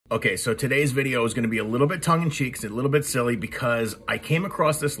Okay, so today's video is going to be a little bit tongue-in-cheek, it's a little bit silly because I came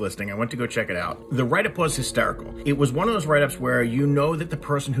across this listing. I went to go check it out. The write-up was hysterical. It was one of those write-ups where you know that the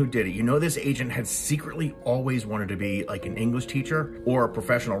person who did it, you know this agent had secretly always wanted to be like an English teacher or a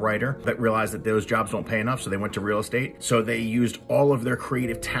professional writer, but realized that those jobs don't pay enough, so they went to real estate. So they used all of their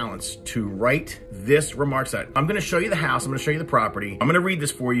creative talents to write this remark set. I'm going to show you the house. I'm going to show you the property. I'm going to read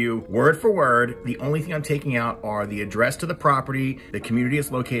this for you word for word. The only thing I'm taking out are the address to the property, the community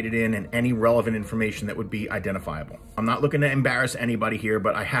it's located in, and any relevant information that would be identifiable. I'm not looking to embarrass anybody here,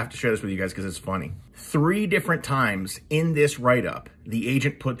 but I have to share this with you guys because it's funny. 3 different times in this write-up, the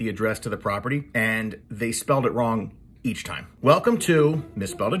agent put the address to the property and they spelled it wrong each time. Welcome to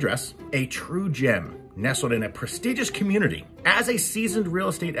misspelled address, a true gem nestled in a prestigious community. As a seasoned real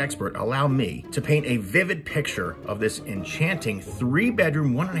estate expert, allow me to paint a vivid picture of this enchanting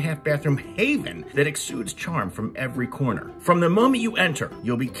 3-bedroom, 1.5-bathroom haven that exudes charm from every corner. From the moment you enter,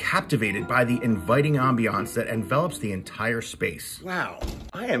 you'll be captivated by the inviting ambiance that envelops the entire space. Wow,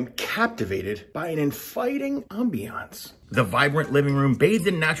 I am captivated by an inviting ambiance. The vibrant living room bathed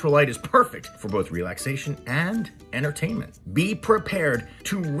in natural light is perfect for both relaxation and entertainment. Be prepared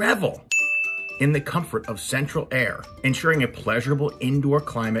to revel in the comfort of central air, ensuring a pleasurable indoor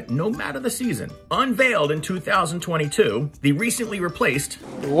climate no matter the season. Unveiled in 2022, the recently replaced...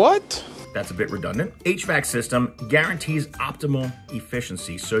 What? That's a bit redundant. HVAC system guarantees optimal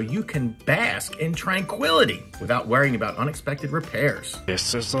efficiency so you can bask in tranquility without worrying about unexpected repairs.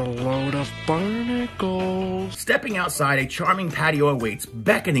 This is a load of barnacles. Stepping outside, a charming patio awaits,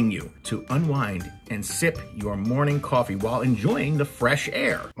 beckoning you to unwind and sip your morning coffee while enjoying the fresh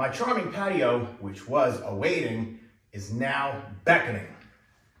air. My charming patio, which was awaiting, is now beckoning.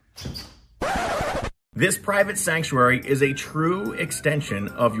 This private sanctuary is a true extension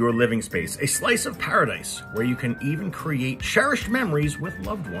of your living space, a slice of paradise where you can even create cherished memories with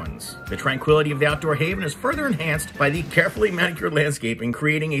loved ones. The tranquility of the outdoor haven is further enhanced by the carefully manicured landscaping,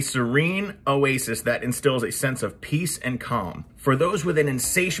 creating a serene oasis that instills a sense of peace and calm. For those with an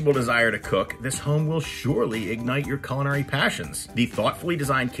insatiable desire to cook, this home will surely ignite your culinary passions. The thoughtfully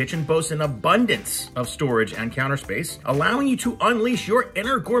designed kitchen boasts an abundance of storage and counter space, allowing you to unleash your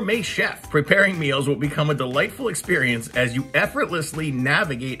inner gourmet chef. Preparing meals will become a delightful experience as you effortlessly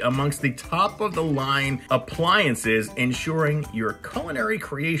navigate amongst the top-of-the-line appliances, ensuring your culinary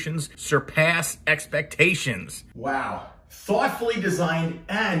creations surpass expectations. Wow. Thoughtfully designed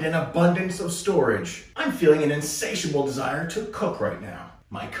and an abundance of storage. I'm feeling an insatiable desire to cook right now.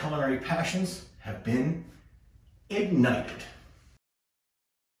 My culinary passions have been ignited.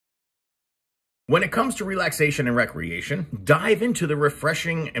 When it comes to relaxation and recreation, dive into the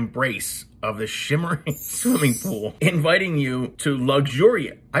refreshing embrace of the shimmering swimming pool, inviting you to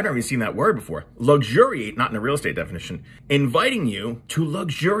luxuriate. I've never even seen that word before. Luxuriate, not in a real estate definition. Inviting you to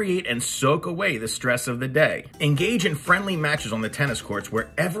luxuriate and soak away the stress of the day. Engage in friendly matches on the tennis courts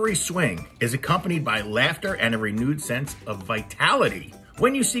where every swing is accompanied by laughter and a renewed sense of vitality.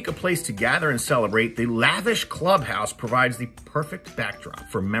 When you seek a place to gather and celebrate, the lavish clubhouse provides the perfect backdrop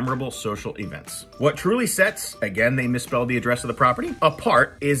for memorable social events. What truly sets, again, they misspelled the address of the property,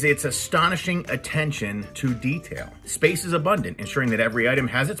 apart is its astonishing attention to detail. Space is abundant, ensuring that every item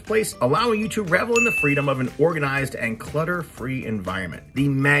has its place, allowing you to revel in the freedom of an organized and clutter-free environment. The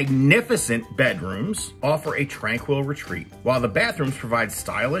magnificent bedrooms offer a tranquil retreat, while the bathrooms provide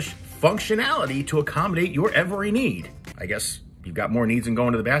stylish functionality to accommodate your every need. I guess you've got more needs than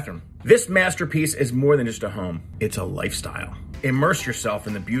going to the bathroom. This masterpiece is more than just a home. It's a lifestyle. Immerse yourself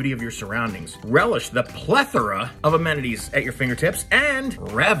in the beauty of your surroundings. Relish the plethora of amenities at your fingertips and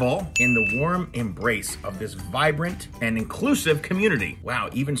revel in the warm embrace of this vibrant and inclusive community.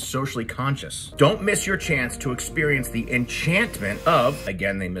 Wow, even socially conscious. Don't miss your chance to experience the enchantment of,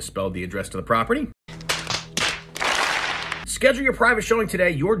 again, they misspelled the address to the property. Schedule your private showing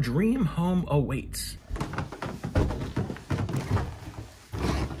today. Your dream home awaits,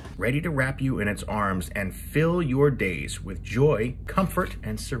 ready to wrap you in its arms and fill your days with joy, comfort,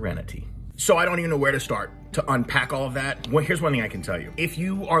 and serenity. So I don't even know where to start to unpack all of that. Well, here's one thing I can tell you. If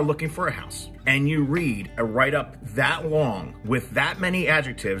you are looking for a house and you read a write-up that long with that many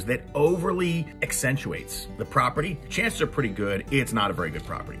adjectives that overly accentuates the property, chances are pretty good it's not a very good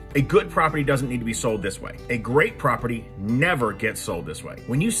property. A good property doesn't need to be sold this way. A great property never gets sold this way.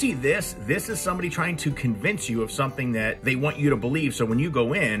 When you see this is somebody trying to convince you of something that they want you to believe. So when you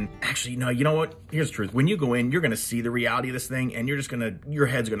go in, actually, no, you know what? Here's the truth. When you go in, you're gonna see the reality of this thing and your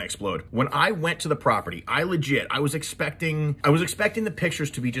head's gonna explode. When I went to the property, I I was expecting the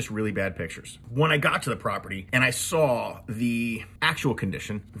pictures to be just really bad pictures. When I got to the property and I saw the actual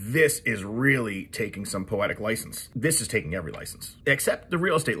condition, this is really taking some poetic license. This is taking every license except the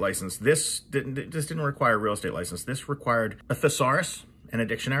real estate license. This didn't require a real estate license. This required a thesaurus and a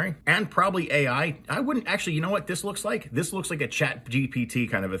dictionary, and probably AI. I wouldn't actually, you know what this looks like? This looks like a chat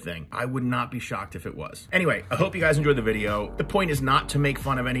GPT kind of a thing. I would not be shocked if it was. Anyway, I hope you guys enjoyed the video. The point is not to make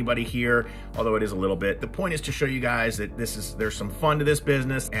fun of anybody here, although it is a little bit. The point is to show you guys that there's some fun to this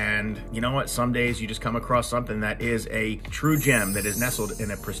business, and you know what? Some days you just come across something that is a true gem that is nestled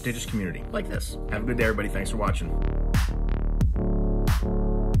in a prestigious community like this. Have a good day, everybody. Thanks for watching.